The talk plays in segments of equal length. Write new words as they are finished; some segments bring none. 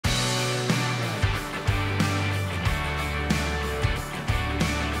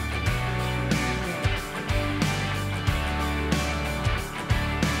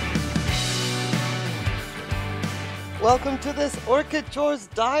welcome to this Orchid Chores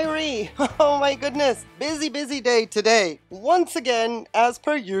Diary. Oh my goodness, busy day today. Once again, as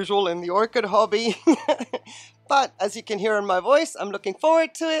per usual in the orchid hobby. But as you can hear in my voice, I'm looking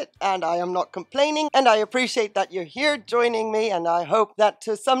forward to it and I am not complaining, and I appreciate that you're here joining me, and I hope that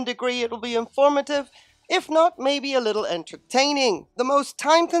to some degree it'll be informative. If not, maybe a little entertaining. The most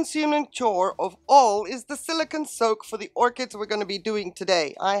time-consuming chore of all is the silicone soak for the orchids we're going to be doing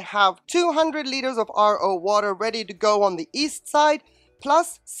today. I have 200 liters of RO water ready to go on the east side,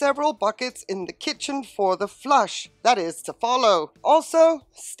 plus several buckets in the kitchen for the flush that is to follow. Also,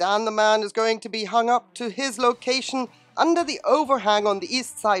 Stan the man is going to be hung up to his location under the overhang on the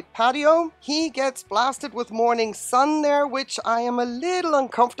east side patio. He gets blasted with morning sun there, which I am a little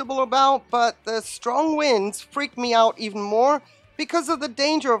uncomfortable about, but the strong winds freak me out even more because of the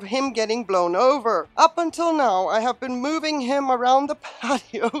danger of him getting blown over. Up until now, I have been moving him around the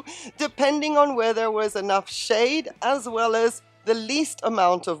patio depending on where there was enough shade as well as the least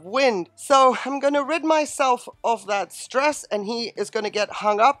amount of wind. So I'm going to rid myself of that stress, and he is going to get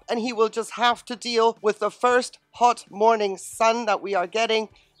hung up and he will just have to deal with the first hot morning sun that we are getting,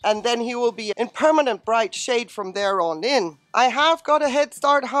 and then he will be in permanent bright shade from there on in. I have got a head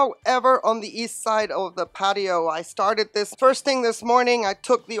start, however, on the east side of the patio. I started this first thing this morning. I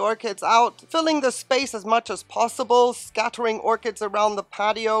took the orchids out, filling the space as much as possible, scattering orchids around the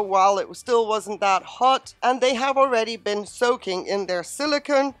patio while it still wasn't that hot, and they have already been soaking in their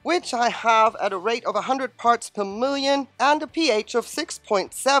silicone, which I have at a rate of 100 parts per million and a pH of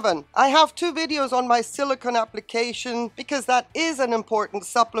 6.7. I have 2 videos on my silicone application because that is an important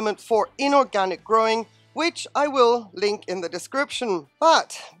supplement for inorganic growing, which I will link in the description.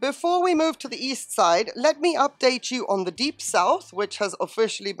 But before we move to the east side, let me update you on the deep south, which has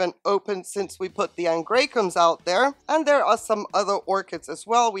officially been opened since we put the Agraecums out there. And there are some other orchids as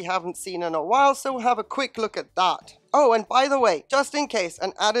well we haven't seen in a while, so we'll have a quick look at that. Oh, and by the way, just in case,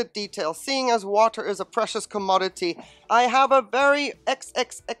 an added detail, seeing as water is a precious commodity, I have a very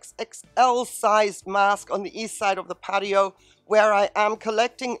XXXXL sized mask on the east side of the patio where I am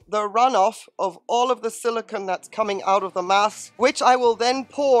collecting the runoff of all of the silicone that's coming out of the mask, which I will then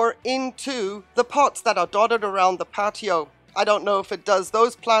pour into the pots that are dotted around the patio. I don't know if it does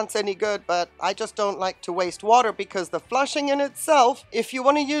those plants any good, but I just don't like to waste water because the flushing in itself, if you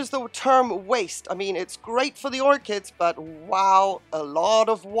want to use the term waste, I mean, it's great for the orchids, but wow, a lot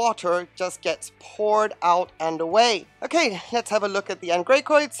of water just gets poured out and away. Okay, let's have a look at the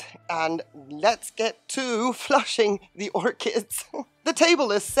Agraecums and let's get to flushing the orchids. The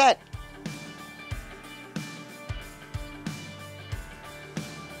table is set.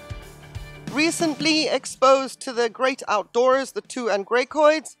 Recently exposed to the great outdoors, the 2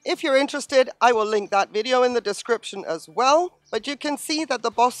 Agraecums. If you're interested, I will link that video in the description as well. But you can see that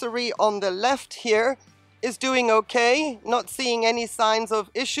the bossery on the left here is doing okay. Not seeing any signs of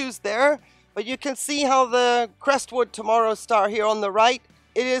issues there. But you can see how the Crestwood Tomorrow Star here on the right,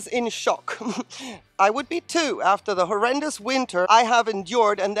 it is in shock. I would be too after the horrendous winter I have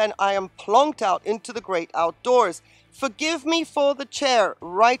endured, and then I am plonked out into the great outdoors. Forgive me for the chair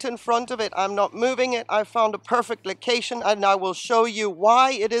right in front of it. I'm not moving it. I found a perfect location and I will show you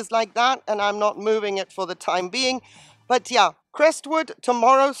why it is like that, and I'm not moving it for the time being. But yeah, Crestwood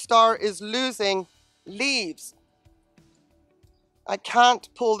Tomorrow Star is losing leaves. I can't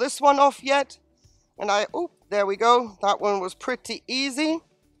pull this one off yet. And oh, there we go. That one was pretty easy.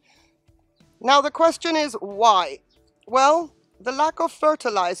 Now the question is why? Well, the lack of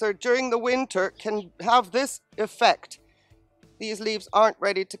fertilizer during the winter can have this effect. These leaves aren't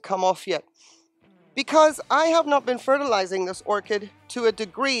ready to come off yet. Because I have not been fertilizing this orchid to a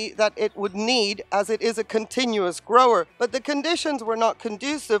degree that it would need, as it is a continuous grower. But the conditions were not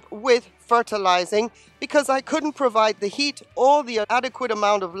conducive with fertilizing because I couldn't provide the heat or the adequate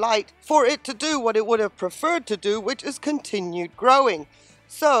amount of light for it to do what it would have preferred to do, which is continued growing.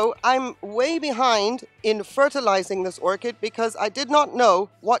 So I'm way behind in fertilizing this orchid because I did not know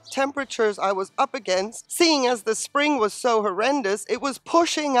what temperatures I was up against. Seeing as the spring was so horrendous, it was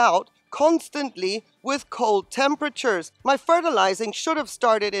pushing out constantly with cold temperatures. My fertilizing should have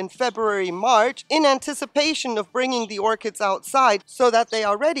started in February, March in anticipation of bringing the orchids outside so that they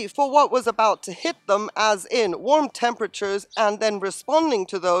are ready for what was about to hit them, as in warm temperatures, and then responding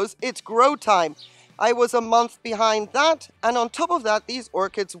to those, it's grow time. I was a month behind that, and on top of that, these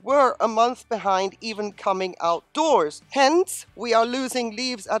orchids were a month behind even coming outdoors. Hence, we are losing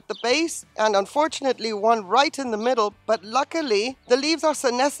leaves at the base, and unfortunately one right in the middle, but luckily the leaves are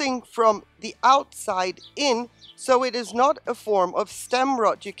senescing from the outside in, so it is not a form of stem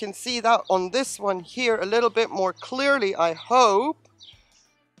rot. You can see that on this one here a little bit more clearly, I hope.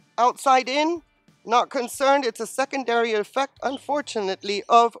 Outside in, Not concerned, it's a secondary effect, unfortunately,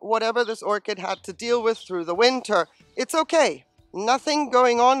 of whatever this orchid had to deal with through the winter. It's okay. Nothing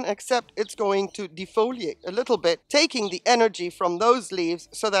going on except it's going to defoliate a little bit, taking the energy from those leaves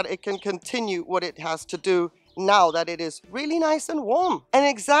so that it can continue what it has to do now that it is really nice and warm and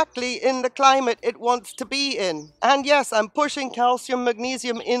exactly in the climate it wants to be in. And yes, I'm pushing calcium,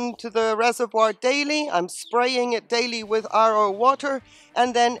 magnesium into the reservoir daily. I'm spraying it daily with RO water,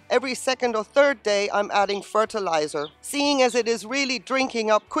 and then every second or third day I'm adding fertilizer. Seeing as it is really drinking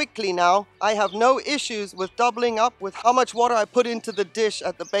up quickly now, I have no issues with doubling up with how much water I put into the dish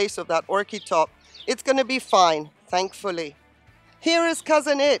at the base of that orchid top. It's gonna be fine, thankfully. Here is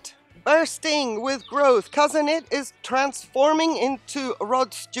Cousin It, bursting with growth. Cousin It is transforming into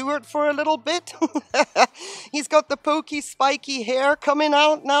Rod Stewart for a little bit. He's got the pokey, spiky hair coming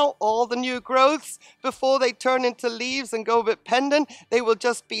out now. All the new growths, before they turn into leaves and go a bit pendant, they will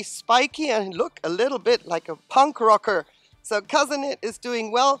just be spiky and look a little bit like a punk rocker. So Cousin It is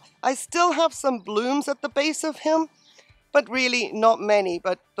doing well. I still have some blooms at the base of him, but really not many.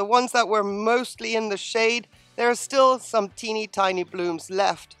 But the ones that were mostly in the shade, there are still some teeny tiny blooms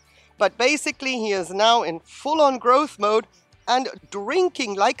left. But basically, he is now in full-on growth mode and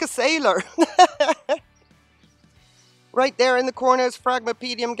drinking like a sailor. Right there in the corner is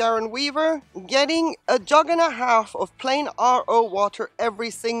Phragmipedium Garin Weaver, getting a jug and a half of plain RO water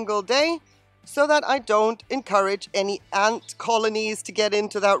every single day so that I don't encourage any ant colonies to get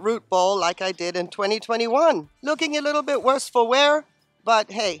into that root ball like I did in 2021. Looking a little bit worse for wear,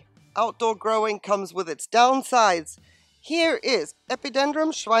 but hey, outdoor growing comes with its downsides. Here is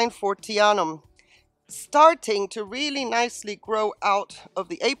Epidendrum Schweinfurtianum, starting to really nicely grow out of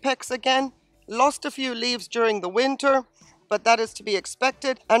the apex again. Lost a few leaves during the winter, but that is to be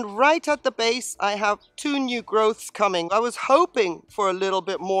expected. And right at the base, I have 2 new growths coming. I was hoping for a little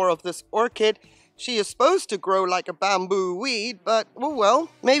bit more of this orchid. She is supposed to grow like a bamboo weed, but oh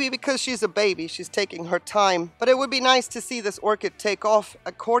well, maybe because she's a baby, she's taking her time. But it would be nice to see this orchid take off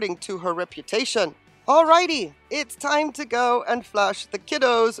according to her reputation. Alrighty, it's time to go and flush the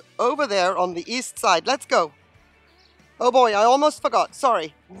kiddos over there on the east side. Let's go. Oh boy, I almost forgot.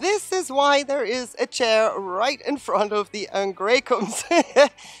 Sorry. This is why there is a chair right in front of the Agraecums.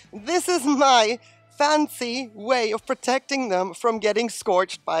 This is my fancy way of protecting them from getting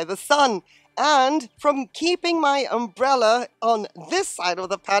scorched by the sun and from keeping my umbrella on this side of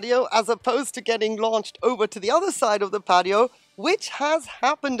the patio as opposed to getting launched over to the other side of the patio, which has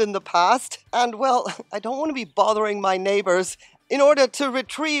happened in the past. And well, I don't want to be bothering my neighbors in order to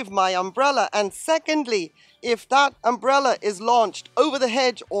retrieve my umbrella. And secondly, if that umbrella is launched over the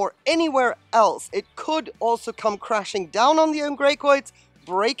hedge or anywhere else, it could also come crashing down on the Agraecoids,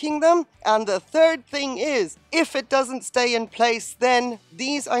 breaking them. And the third thing is, if it doesn't stay in place, then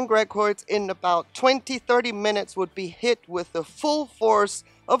these Agraecoids in about 20-30 minutes would be hit with the full force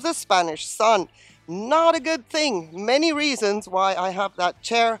of the Spanish sun. Not a good thing. Many reasons why I have that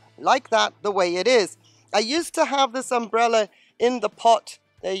chair like that the way it is. I used to have this umbrella in the pot.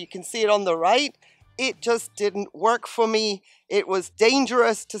 There you can see it on the right. It just didn't work for me. It was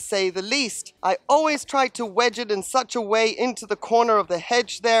dangerous to say the least. I always tried to wedge it in such a way into the corner of the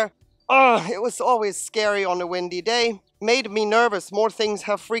hedge there. It was always scary on a windy day. Made me nervous. More things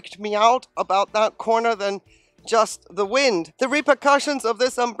have freaked me out about that corner than just the wind. The repercussions of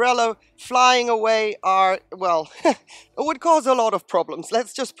this umbrella flying away are, well, it would cause a lot of problems.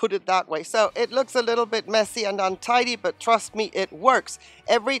 Let's just put it that way. So it looks a little bit messy and untidy, but trust me, it works.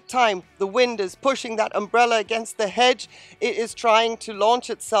 Every time the wind is pushing that umbrella against the hedge, it is trying to launch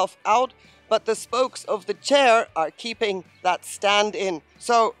itself out, but the spokes of the chair are keeping that stand in.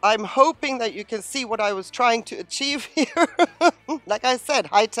 So I'm hoping that you can see what I was trying to achieve here. Like I said,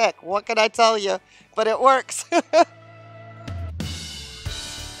 high tech, what can I tell you? But it works.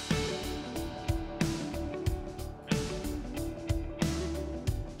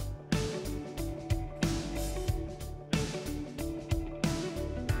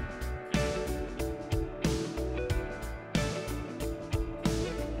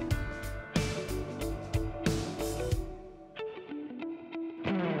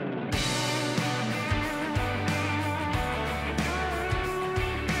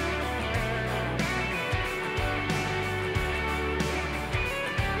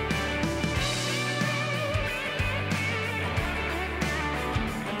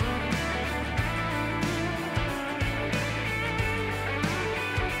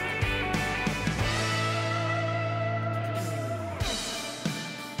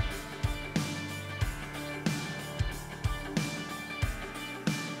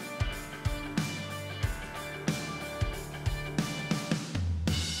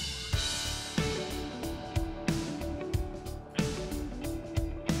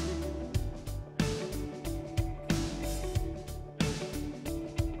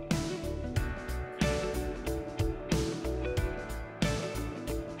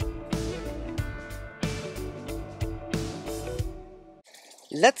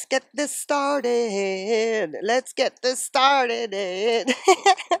 Let's get this started. Let's get this started.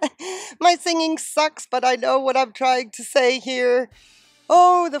 My singing sucks, but I know what I'm trying to say here.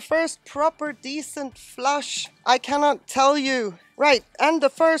 Oh, the first proper decent flush. I cannot tell you. Right, and the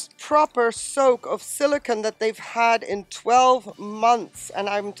first proper soak of silicone that they've had in 12 months. And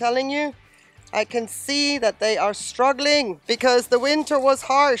I'm telling you, I can see that they are struggling because the winter was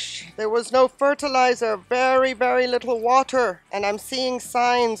harsh. There was no fertilizer, very, very little water. And I'm seeing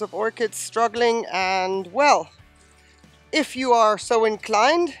signs of orchids struggling. And well, if you are so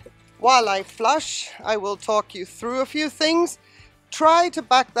inclined, while I flush, I will talk you through a few things. Try to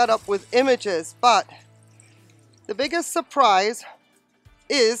back that up with images, but the biggest surprise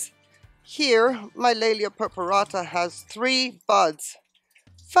is here my Lelia purpurata has 3 buds.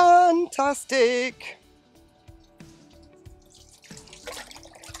 Fantastic!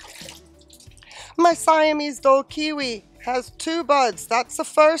 My Siamese Dole Kiwi has 2 buds. That's a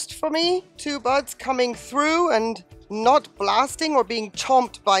first for me. 2 buds coming through and not blasting or being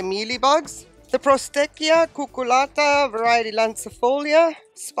chomped by mealybugs. The Prostechia cuculata variety lancifolia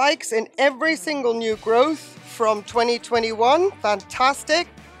spikes in every single new growth from 2021. Fantastic.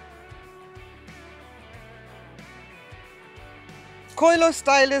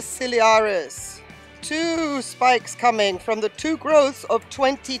 Coilostylus ciliaris. 2 spikes coming from the 2 growths of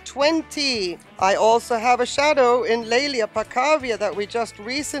 2020. I also have a shadow in Lelia pacavia that we just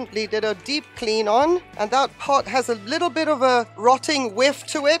recently did a deep clean on, and that pot has a little bit of a rotting whiff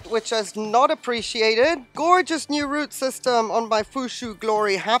to it, which is not appreciated. Gorgeous new root system on my Fushu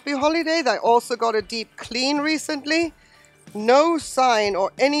Glory Happy Holiday that also got a deep clean recently. No sign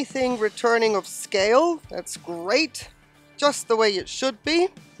or anything returning of scale. That's great. Just the way it should be.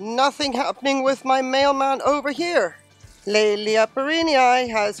 Nothing happening with my mailman over here. Lelia perenniae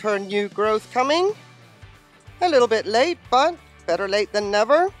has her new growth coming. A little bit late, but better late than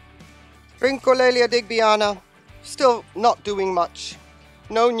never. Brincolelia digbyana, still not doing much.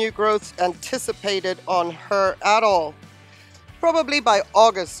 No new growth anticipated on her at all. Probably by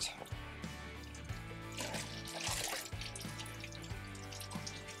August.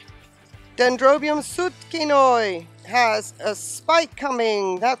 Dendrobium sutkinoi has a spike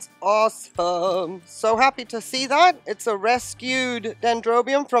coming. That's awesome. So happy to see that. It's a rescued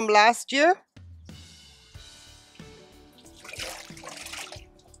dendrobium from last year.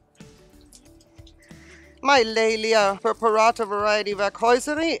 My Lelia purpurata variety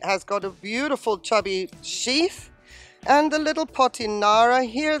Vaccoiseri has got a beautiful chubby sheath. And the little Potinara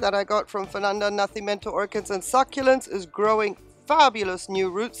here that I got from Fernanda Nacimiento Orchids and Succulents is growing fabulous new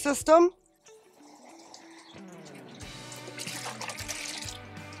root system.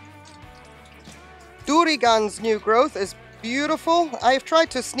 Durigan's new growth is beautiful. I've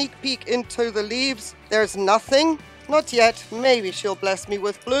tried to sneak peek into the leaves. There's nothing. Not yet. Maybe she'll bless me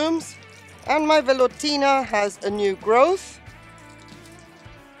with blooms. And my Velutina has a new growth.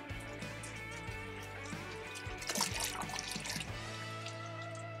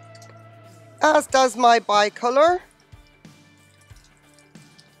 As does my bicolor.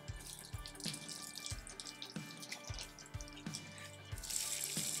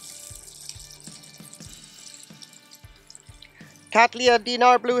 Cattleya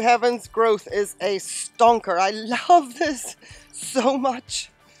Dinar Blue Heavens growth is a stonker. I love this so much.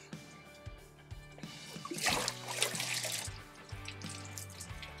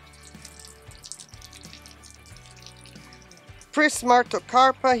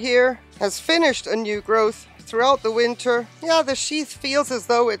 Prismartocarpa here has finished a new growth throughout the winter. Yeah, the sheath feels as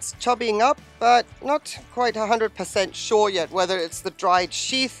though it's chubbying up, but not quite 100% sure yet whether it's the dried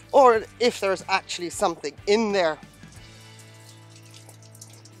sheath or if there's actually something in there.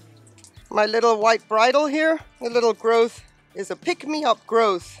 My little white bridal here, the little growth is a pick-me-up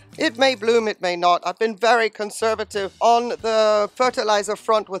growth. It may bloom, it may not. I've been very conservative on the fertilizer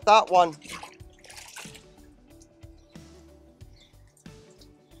front with that one.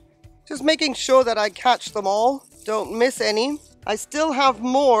 Just making sure that I catch them all, don't miss any. I still have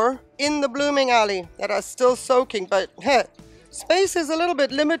more in the blooming alley that are still soaking, but space is a little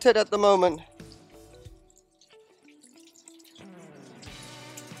bit limited at the moment.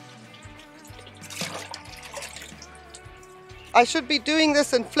 I should be doing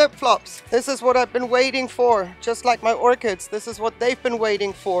this in flip-flops. This is what I've been waiting for. Just like my orchids, this is what they've been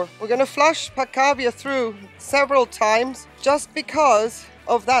waiting for. We're gonna flush Pacavia through several times just because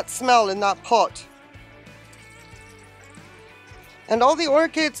of that smell in that pot. And all the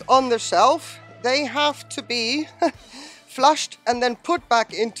orchids on the shelf, they have to be flushed and then put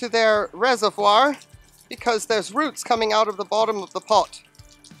back into their reservoir because there's roots coming out of the bottom of the pot.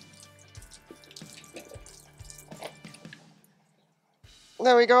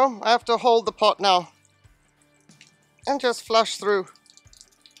 There we go. I have to hold the pot now and just flush through.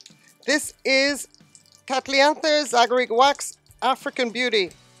 This is Cattleyanthus Agraecums African Beauty.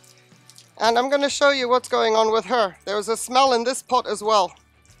 And I'm going to show you what's going on with her. There's a smell in this pot as well.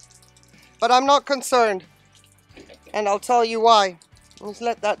 But I'm not concerned. And I'll tell you why. Let's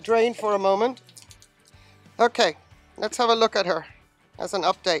let that drain for a moment. Okay, let's have a look at her as an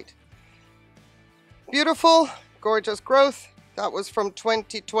update. Beautiful, gorgeous growth. That was from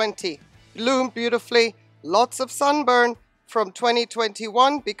 2020. Bloomed beautifully. Lots of sunburn from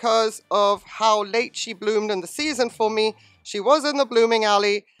 2021 because of how late she bloomed in the season for me. She was in the blooming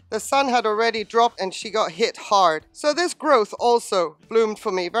alley. The sun had already dropped and she got hit hard. So this growth also bloomed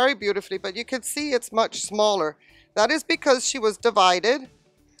for me very beautifully, but you can see it's much smaller. That is because she was divided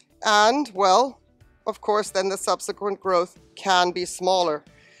and, well, of course, then the subsequent growth can be smaller.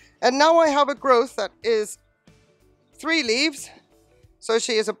 And now I have a growth that is 3 leaves. So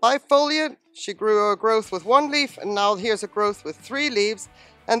she is a bifoliate. She grew a growth with 1 leaf, and now here's a growth with 3 leaves.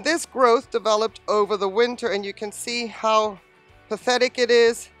 And this growth developed over the winter, and you can see how pathetic it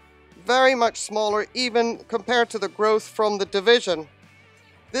is. Very much smaller, even compared to the growth from the division.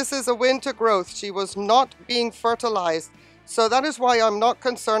 This is a winter growth. She was not being fertilized. So that is why I'm not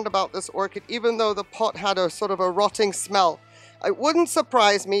concerned about this orchid, even though the pot had a sort of a rotting smell. It wouldn't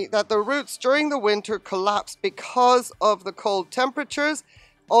surprise me that the roots during the winter collapsed because of the cold temperatures.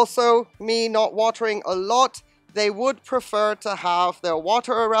 Also, me not watering a lot, they would prefer to have their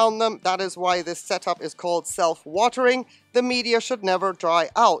water around them. That is why this setup is called self-watering. The media should never dry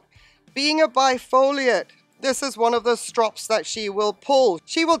out. Being a bifoliate, this is one of the strops that she will pull.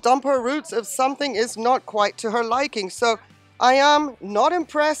 She will dump her roots if something is not quite to her liking. So I am not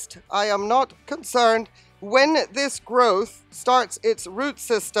impressed. I am not concerned. When this growth starts its root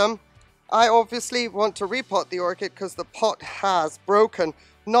system, I obviously want to repot the orchid because the pot has broken,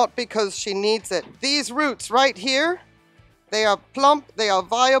 not because she needs it. These roots right here, they are plump, they are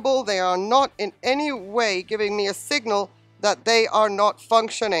viable, they are not in any way giving me a signal that they are not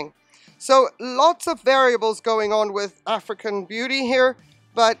functioning. So lots of variables going on with African Beauty here.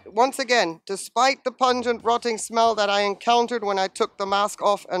 But once again, despite the pungent rotting smell that I encountered when I took the mask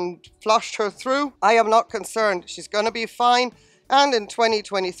off and flushed her through, I am not concerned. She's going to be fine. And in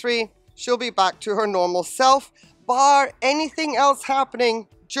 2023, she'll be back to her normal self, bar anything else happening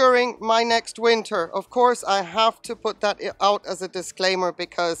during my next winter. Of course, I have to put that out as a disclaimer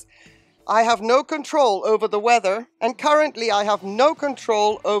because I have no control over the weather, and currently I have no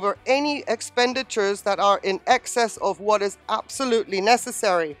control over any expenditures that are in excess of what is absolutely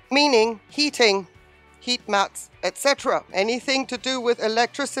necessary, meaning heating, heat mats, etc. Anything to do with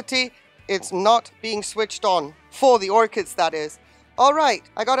electricity, it's not being switched on, for the orchids that is. All right,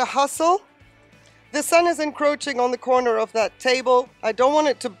 I gotta hustle. The sun is encroaching on the corner of that table. I don't want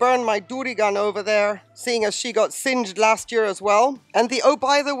it to burn my durigan over there, seeing as she got singed last year as well. And the oh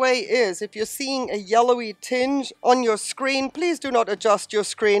by the way is, if you're seeing a yellowy tinge on your screen, please do not adjust your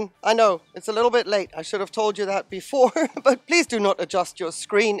screen. I know, it's a little bit late. I should have told you that before, but please do not adjust your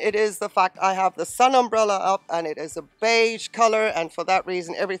screen. It is the fact I have the sun umbrella up and it is a beige color, and for that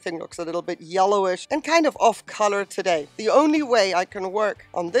reason everything looks a little bit yellowish and kind of off color today. The only way I can work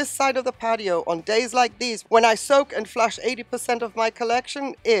on this side of the patio on days like these, when I soak and flush 80% of my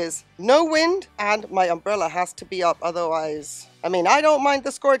collection, is no wind and my umbrella has to be up. Otherwise, I mean, I don't mind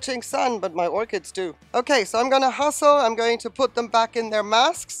the scorching sun, but my orchids do. Okay, so I'm gonna hustle. I'm going to put them back in their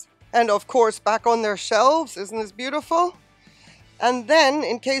masks and of course back on their shelves. Isn't this beautiful? And then,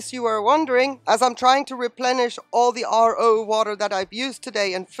 in case you were wondering, as I'm trying to replenish all the RO water that I've used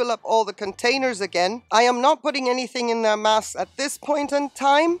today and fill up all the containers again, I am not putting anything in their masks at this point in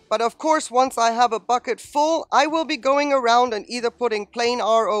time. But of course, once I have a bucket full, I will be going around and either putting plain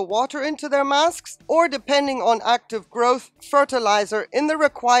RO water into their masks, or depending on active growth, fertilizer in the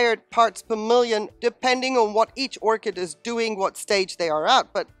required parts per million, depending on what each orchid is doing, what stage they are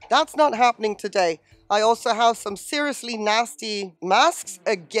at. But that's not happening today. I also have some seriously nasty masks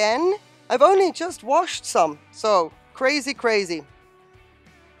again. I've only just washed some, so crazy, crazy.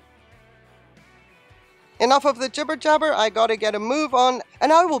 Enough of the jibber jabber, I gotta get a move on,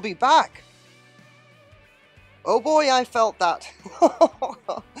 and I will be back. Oh boy, I felt that.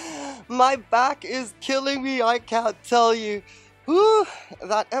 My back is killing me, I can't tell you. Whew,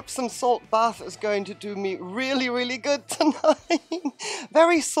 that Epsom salt bath is going to do me really, really good tonight.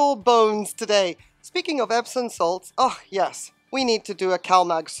 Very sore bones today. Speaking of Epsom salts, oh yes, we need to do a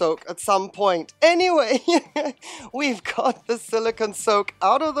CalMag soak at some point. Anyway, we've got the silicone soak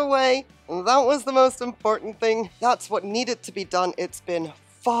out of the way. That was the most important thing. That's what needed to be done. It's been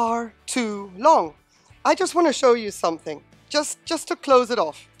far too long. I just want to show you something. just to close it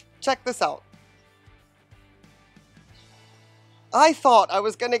off, check this out. I thought I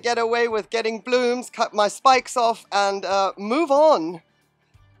was going to get away with getting blooms, cut my spikes off, and move on.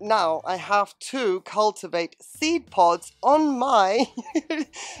 Now I have to cultivate seed pods on my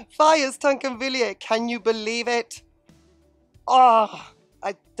Fias Tunkenvilliers. Can you believe it? Ah,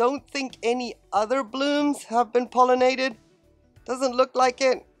 I don't think any other blooms have been pollinated. Doesn't look like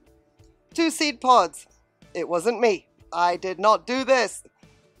it. 2 seed pods. It wasn't me. I did not do this.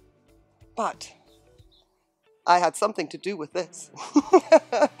 But I had something to do with this.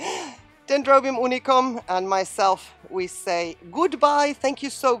 Dendrobium unicum and myself, we say goodbye. Thank you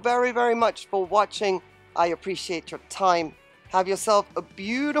so very, very much for watching. I appreciate your time. Have yourself a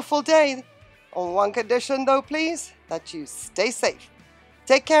beautiful day. On one condition though, please, that you stay safe.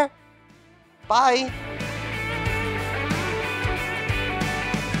 Take care. Bye.